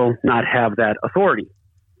 they will not have that authority.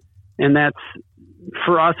 And that's,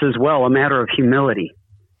 for us as well, a matter of humility.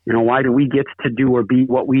 Why do we get to do or be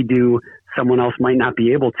what we do someone else might not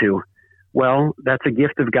be able to? Well, that's a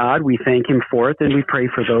gift of God. We thank him for it, and we pray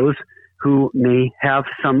for those who may have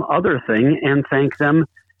some other thing and thank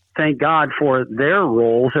God for their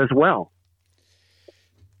roles as well.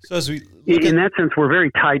 So as we in that sense, we're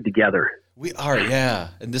very tied together. We are, yeah.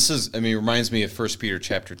 And this reminds me of 1 Peter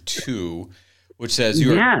chapter 2, which says,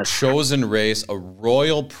 you are a chosen race, a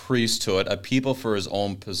royal priesthood, a people for his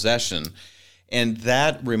own possession. And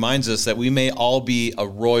that reminds us that we may all be a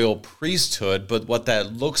royal priesthood, but what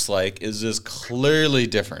that looks like is clearly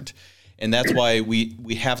different. And that's why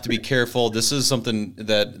we have to be careful. This is something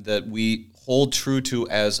that we hold true to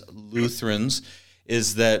as Lutherans,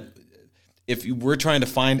 is that if we're trying to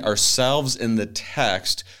find ourselves in the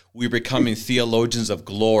text, we're becoming theologians of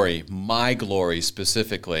glory, my glory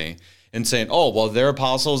specifically, and saying, oh, well, they're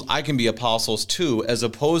apostles, I can be apostles too, as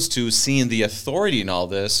opposed to seeing the authority in all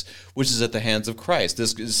this, which is at the hands of Christ.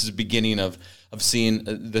 This is the beginning of seeing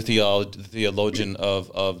the theologian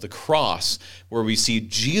of the cross, where we see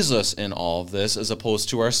Jesus in all of this as opposed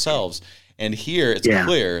to ourselves. And here it's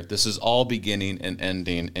clear this is all beginning and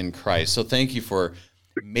ending in Christ. So thank you for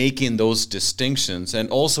making those distinctions, and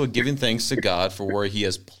also giving thanks to God for where he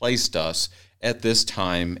has placed us at this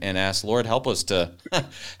time, and ask, Lord, help us to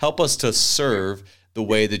serve the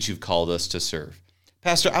way that you've called us to serve.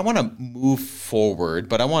 Pastor, I want to move forward,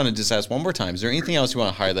 but I want to just ask one more time, is there anything else you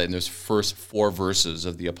want to highlight in those first 4 verses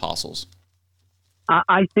of the Apostles?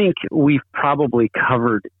 I think we've probably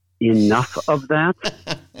covered enough of that.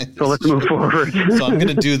 So let's move forward. So I'm going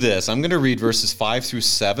to do this. I'm going to read verses 5 through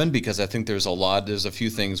 7, because I think there's a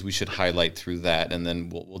few things we should highlight through that, and then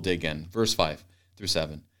we'll dig in. Verse 5 through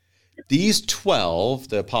 7. These 12,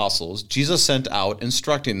 the apostles, Jesus sent out,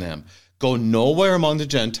 instructing them, go nowhere among the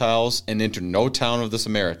Gentiles and enter no town of the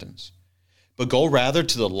Samaritans, but go rather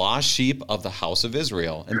to the lost sheep of the house of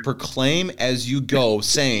Israel, and proclaim as you go,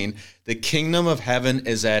 saying, the kingdom of heaven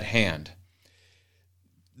is at hand.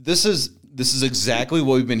 This is exactly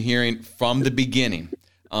what we've been hearing from the beginning.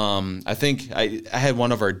 I think I had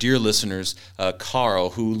one of our dear listeners, Carl,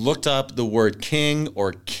 who looked up the word king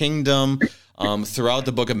or kingdom throughout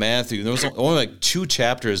the book of Matthew. There was only like 2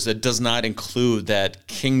 chapters that does not include that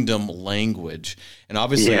kingdom language. And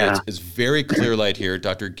obviously it's very clear light here.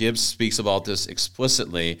 Dr. Gibbs speaks about this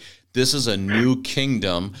explicitly. This is a new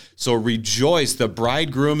kingdom. So rejoice, the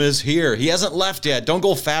bridegroom is here. He hasn't left yet. Don't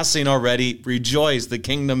go fasting already. Rejoice, the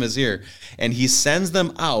kingdom is here. And he sends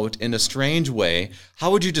them out in a strange way.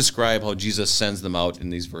 How would you describe how Jesus sends them out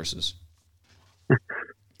in these verses?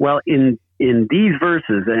 Well, in these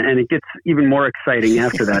verses, and it gets even more exciting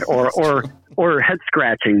after that, or head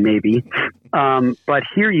scratching maybe. But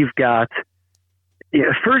here you've got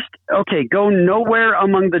first, go nowhere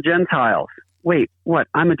among the Gentiles. Wait, what?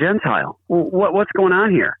 I'm a Gentile. What's going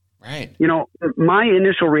on here? Right. My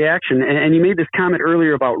initial reaction, and you made this comment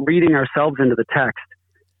earlier about reading ourselves into the text.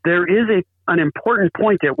 There is an important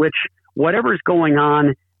point at which whatever's going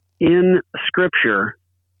on in Scripture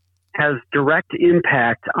has direct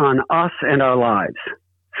impact on us and our lives.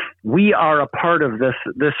 We are a part of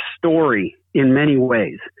this story in many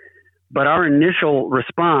ways, but our initial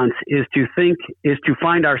response is to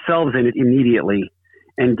find ourselves in it immediately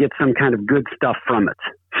and get some kind of good stuff from it.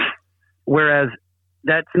 Whereas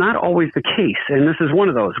that's not always the case. And this is one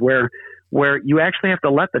of those where you actually have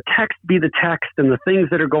to let the text be the text and the things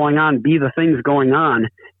that are going on be the things going on,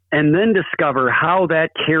 and then discover how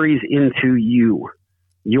that carries into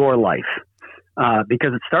your life.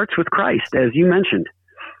 Because it starts with Christ, as you mentioned.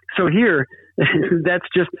 So here, that's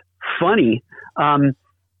just funny.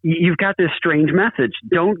 You've got this strange message.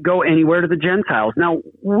 Don't go anywhere to the Gentiles. Now,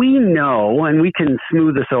 we know, and we can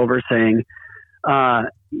smooth this over saying,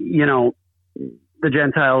 the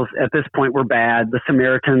Gentiles at this point were bad. The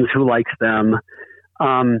Samaritans, who likes them?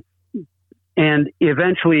 And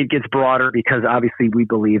eventually it gets broader because obviously we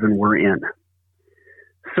believe and we're in.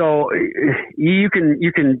 So you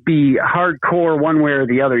can be hardcore one way or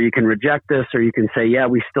the other. You can reject this, or you can say, yeah,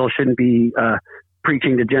 we still shouldn't be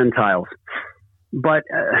preaching to Gentiles. But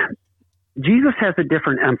Jesus has a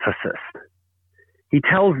different emphasis. He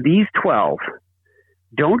tells these 12,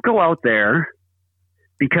 don't go out there,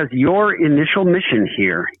 because your initial mission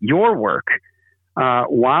here, your work,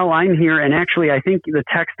 while I'm here, and actually I think the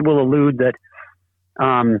text will allude that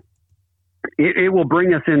it will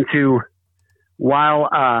bring us into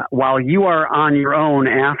while you are on your own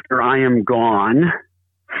after I am gone,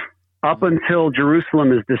 up until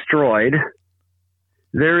Jerusalem is destroyed,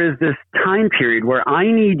 there is this time period where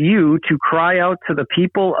I need you to cry out to the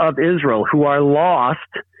people of Israel who are lost,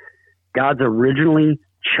 God's originally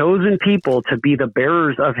chosen people to be the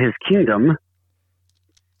bearers of his kingdom.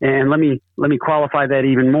 And let me qualify that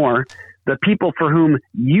even more. The people for whom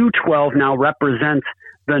you 12 now represent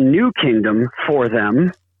the new kingdom for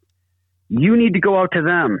them, you need to go out to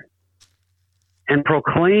them and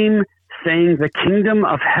proclaim, saying the kingdom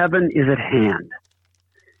of heaven is at hand.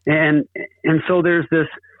 And so there's this,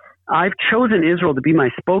 I've chosen Israel to be my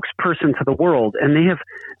spokesperson to the world, and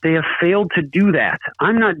they have failed to do that.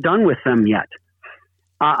 I'm not done with them yet.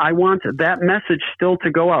 I want that message still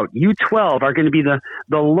to go out. You 12 are going to be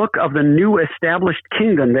the look of the new established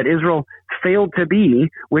kingdom that Israel failed to be,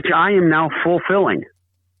 which I am now fulfilling.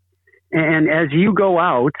 And as you go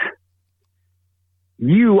out,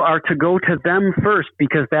 you are to go to them first,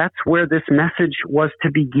 because that's where this message was to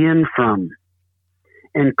begin from.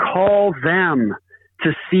 And call them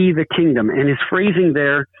to see the kingdom. And his phrasing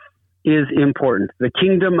there is important. The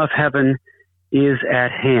kingdom of heaven is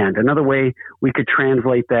at hand. Another way we could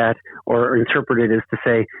translate that or interpret it is to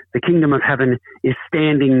say the kingdom of heaven is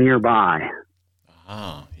standing nearby.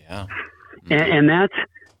 Oh, yeah. And that's,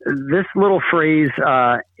 this little phrase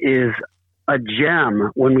is a gem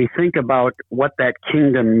when we think about what that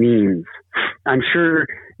kingdom means. I'm sure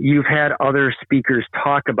you've had other speakers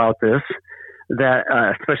talk about this, that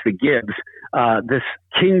especially Gibbs, this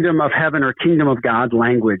kingdom of heaven or kingdom of God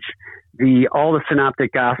language. All the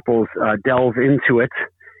synoptic gospels delve into it,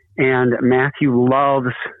 and Matthew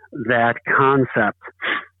loves that concept.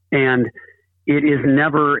 And it is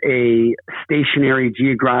never a stationary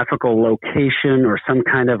geographical location or some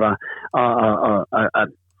kind of a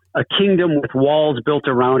kingdom with walls built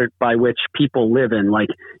around it by which people live in, like,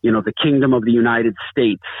 the kingdom of the United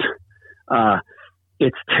States.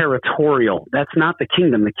 It's territorial. That's not the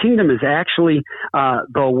kingdom. The kingdom is actually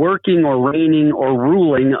the working or reigning or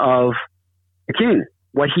ruling of the king,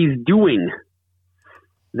 what he's doing.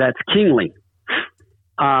 That's kingly.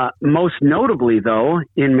 Most notably, though,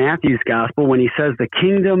 in Matthew's gospel, when he says the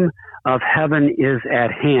kingdom of heaven is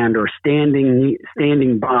at hand, or standing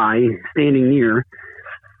near,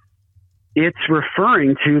 it's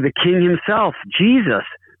referring to the king himself, Jesus,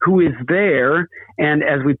 who is there, and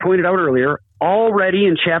as we pointed out earlier, already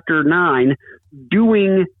in chapter 9,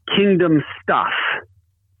 doing kingdom stuff.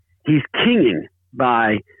 He's kinging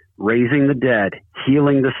by raising the dead,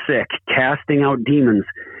 healing the sick, casting out demons.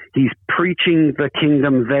 He's preaching the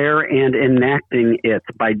kingdom there and enacting it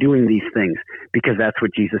by doing these things, because that's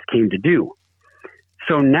what Jesus came to do.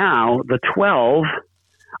 So now the 12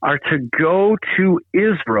 are to go to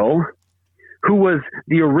Israel, who was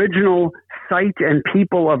the original sight and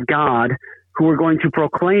people of God, who are going to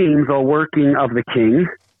proclaim the working of the king,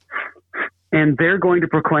 and they're going to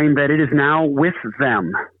proclaim that it is now with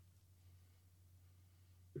them.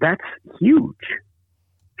 That's huge.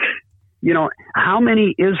 How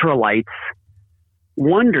many Israelites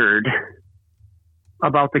wondered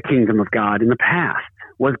about the kingdom of God in the past?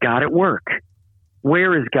 Was God at work?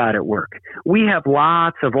 Where is God at work? We have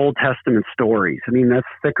lots of Old Testament stories. I mean, that's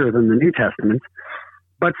thicker than the New Testament.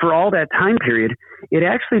 But for all that time period, it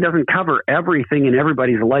actually doesn't cover everything in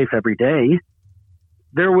everybody's life every day.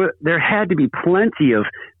 There had to be plenty of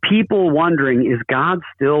people wondering, is God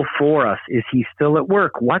still for us? Is he still at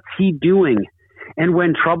work? What's he doing? And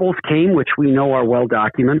when troubles came, which we know are well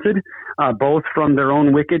documented, both from their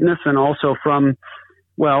own wickedness and also from,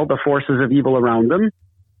 the forces of evil around them,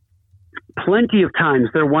 plenty of times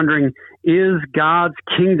they're wondering, is God's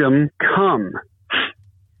kingdom come?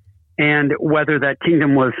 And whether that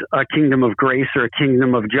kingdom was a kingdom of grace or a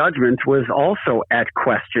kingdom of judgment was also at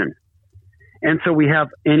question. And so we have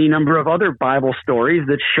any number of other Bible stories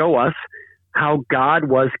that show us how God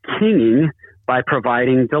was kinging by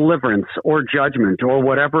providing deliverance or judgment or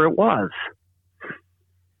whatever it was.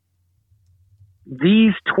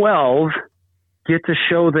 These 12 get to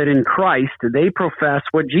show that in Christ, they profess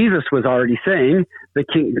what Jesus was already saying.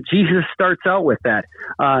 Jesus starts out with that.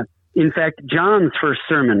 In fact, John's first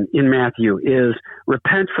sermon in Matthew is,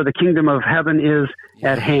 repent for the kingdom of heaven is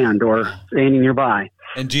at hand, or standing nearby.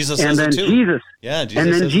 And Jesus says it too. Jesus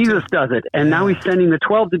does it. And now he's sending the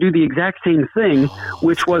 12 to do the exact same thing,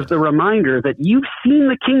 which was the reminder that you've seen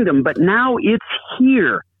the kingdom, but now it's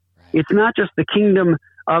here. Right. It's not just the kingdom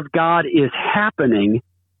of God is happening.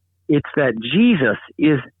 It's that Jesus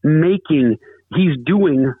is he's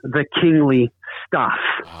doing the kingly stuff.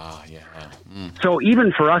 So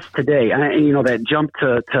even for us today, that jump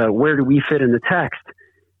to where do we fit in the text,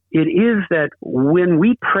 it is that when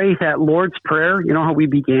we pray that Lord's Prayer, you know how we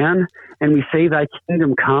began, and we say, thy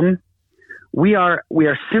kingdom come, we are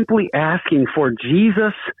simply asking for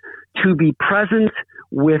Jesus to be present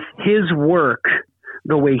with his work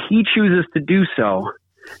the way he chooses to do so,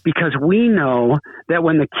 because we know that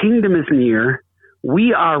when the kingdom is near,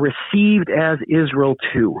 we are received as Israel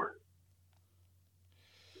too.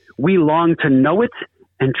 We long to know it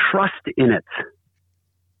and trust in it.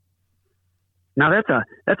 Now that's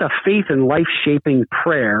a faith and life-shaping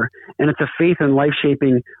prayer, and it's a faith and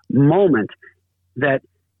life-shaping moment, that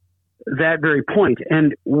very point.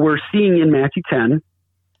 And we're seeing in Matthew 10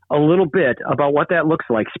 a little bit about what that looks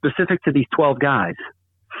like, specific to these 12 guys.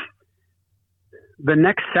 The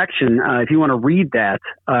next section, if you want to read that,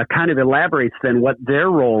 kind of elaborates then what their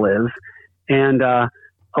role is, and a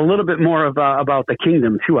little bit more about the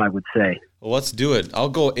kingdom too, I would say. Well, let's do it. I'll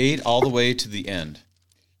go 8 all the way to the end.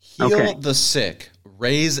 Heal the sick,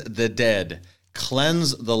 raise the dead,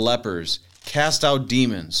 cleanse the lepers, cast out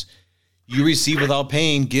demons. You receive without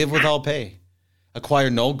paying, give without pay.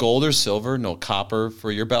 Acquire no gold or silver, no copper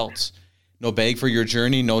for your belts, no bag for your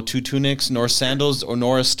journey, no 2 tunics, nor sandals,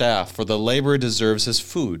 nor a staff, for the laborer deserves his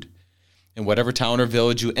food. In whatever town or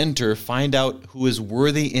village you enter, find out who is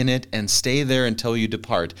worthy in it, and stay there until you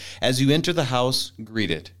depart. As you enter the house,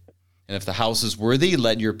 greet it. And if the house is worthy,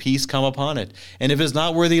 let your peace come upon it. And if it is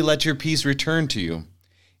not worthy, let your peace return to you.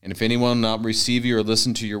 And if anyone will not receive you or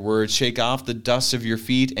listen to your words, shake off the dust of your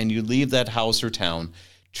feet, and you leave that house or town.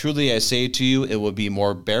 Truly I say to you, it will be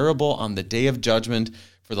more bearable on the day of judgment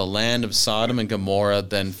for the land of Sodom and Gomorrah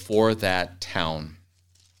than for that town.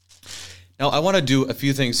 Now, I want to do a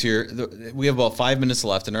few things here. We have about 5 minutes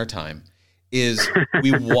left in our time.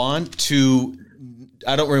 We want to...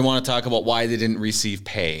 I don't really want to talk about why they didn't receive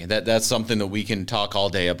pay. That's something that we can talk all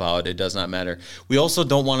day about. It does not matter. We also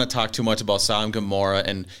don't want to talk too much about Sodom and Gomorrah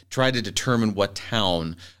and try to determine what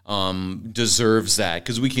town deserves that.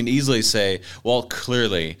 Because we can easily say, well,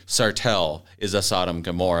 clearly Sartell is a Sodom and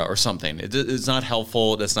Gomorrah or something. It's not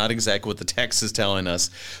helpful. That's not exactly what the text is telling us.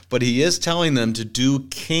 But he is telling them to do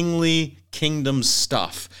kingdom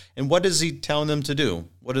stuff. And what is he telling them to do?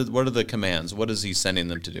 What are the commands? What is he sending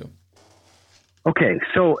them to do? Okay,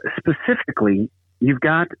 so specifically, you've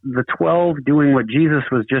got the 12 doing what Jesus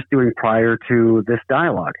was just doing prior to this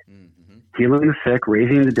dialogue. Mm-hmm. Healing the sick,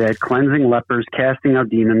 raising the dead, cleansing lepers, casting out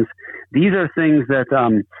demons. These are things that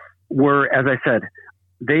were, as I said,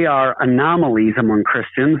 they are anomalies among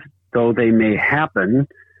Christians, though they may happen.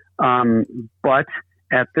 But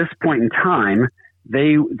at this point in time,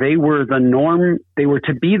 they were the norm. They were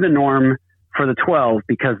to be the norm for the 12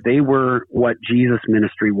 because they were what Jesus'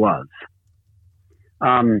 ministry was.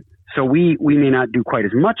 So we may not do quite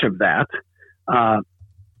as much of that,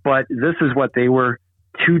 but this is what they were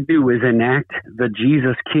to do, is enact the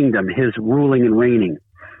Jesus kingdom, his ruling and reigning.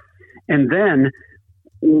 And then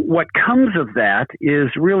what comes of that is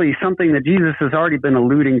really something that Jesus has already been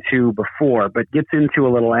alluding to before, but gets into a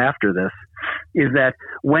little after this, is that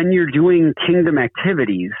when you're doing kingdom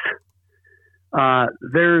activities,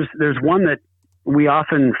 there's one that we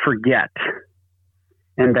often forget,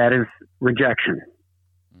 and that is rejection.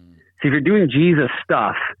 So if you're doing Jesus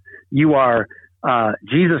stuff,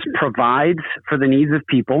 Jesus provides for the needs of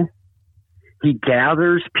people. He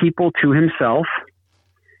gathers people to himself.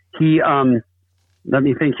 He, let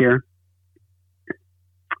me think here.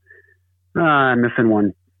 I'm missing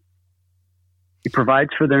one. He provides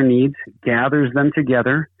for their needs, gathers them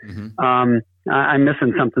together. Mm-hmm. I'm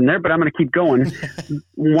missing something there, but I'm going to keep going.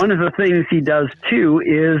 One of the things he does too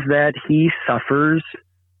is that he suffers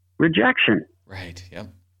rejection. Right. Yep.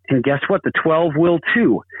 And guess what? The 12 will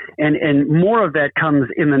too. And more of that comes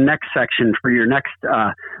in the next section for your next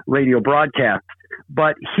radio broadcast.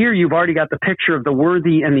 But here you've already got the picture of the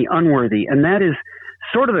worthy and the unworthy. And that is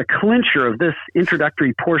sort of the clincher of this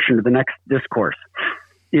introductory portion of the next discourse,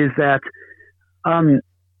 is that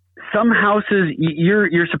some houses,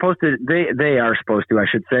 you're supposed to, they are supposed to, I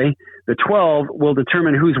should say, the 12 will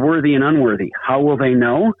determine who's worthy and unworthy. How will they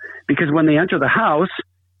know? Because when they enter the house,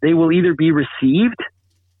 they will either be received,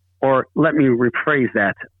 or let me rephrase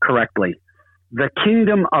that correctly. the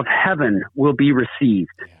kingdom of heaven will be received.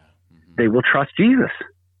 They will trust Jesus,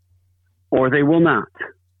 or they will not.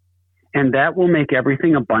 And that will make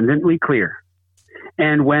everything abundantly clear.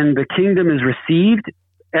 And when the kingdom is received,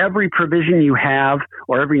 every provision you have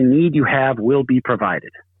or every need you have will be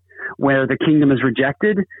provided. Where the kingdom is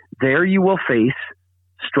rejected, there you will face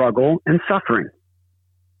struggle and suffering.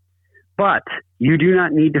 But you do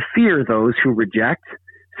not need to fear those who reject.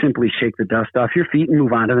 Simply shake the dust off your feet and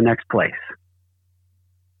move on to the next place.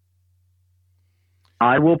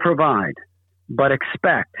 I will provide, but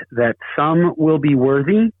expect that some will be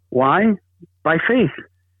worthy. Why? By faith.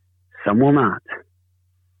 Some will not.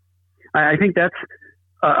 I think that's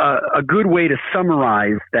a good way to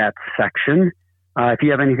summarize that section. If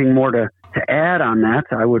you have anything more to add on that,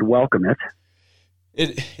 I would welcome it.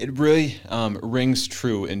 It really rings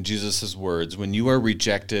true in Jesus' words. When you are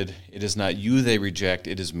rejected, it is not you they reject,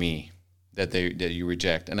 it is me that you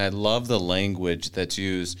reject. And I love the language that's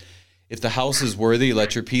used. If the house is worthy,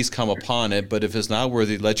 let your peace come upon it. But if it's not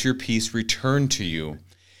worthy, let your peace return to you.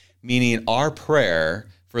 Meaning our prayer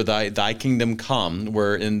for thy kingdom come,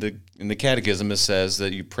 where in the catechism it says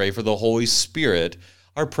that you pray for the Holy Spirit.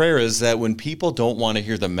 Our prayer is that when people don't want to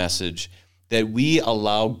hear the message, that we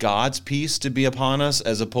allow God's peace to be upon us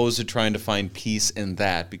as opposed to trying to find peace in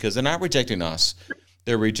that, because they're not rejecting us,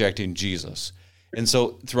 they're rejecting Jesus. And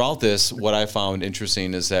so throughout this, what I found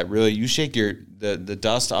interesting is that really you shake the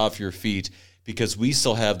dust off your feet because we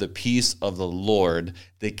still have the peace of the Lord,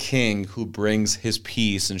 the King who brings his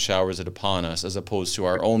peace and showers it upon us, as opposed to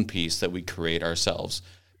our own peace that we create ourselves.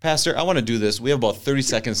 Pastor, I want to do this. We have about 30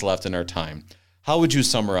 seconds left in our time. How would you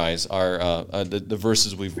summarize our the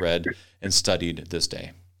verses we've read and studied this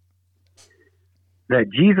day?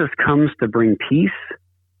 That Jesus comes to bring peace,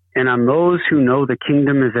 and on those who know the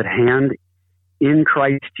kingdom is at hand in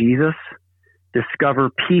Christ Jesus, discover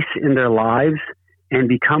peace in their lives and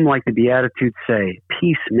become, like the Beatitudes say,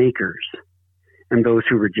 peacemakers. And those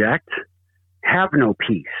who reject have no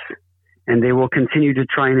peace, and they will continue to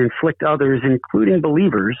try and inflict others, including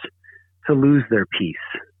believers, to lose their peace.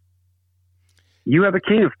 You have a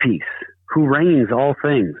King of peace who reigns all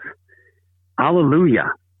things.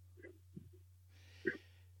 Alleluia.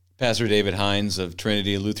 Pastor David Hines of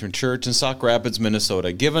Trinity Lutheran Church in Sauk Rapids,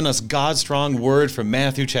 Minnesota, giving us God's strong word from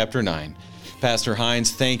Matthew chapter 9. Pastor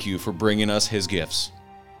Hines, thank you for bringing us his gifts.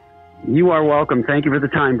 You are welcome. Thank you for the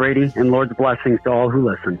time, Brady, and Lord's blessings to all who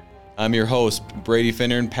listen. I'm your host, Brady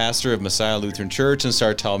Finnern, pastor of Messiah Lutheran Church in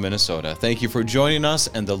Sartell, Minnesota. Thank you for joining us,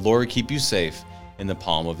 and the Lord keep you safe in the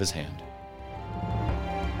palm of his hand.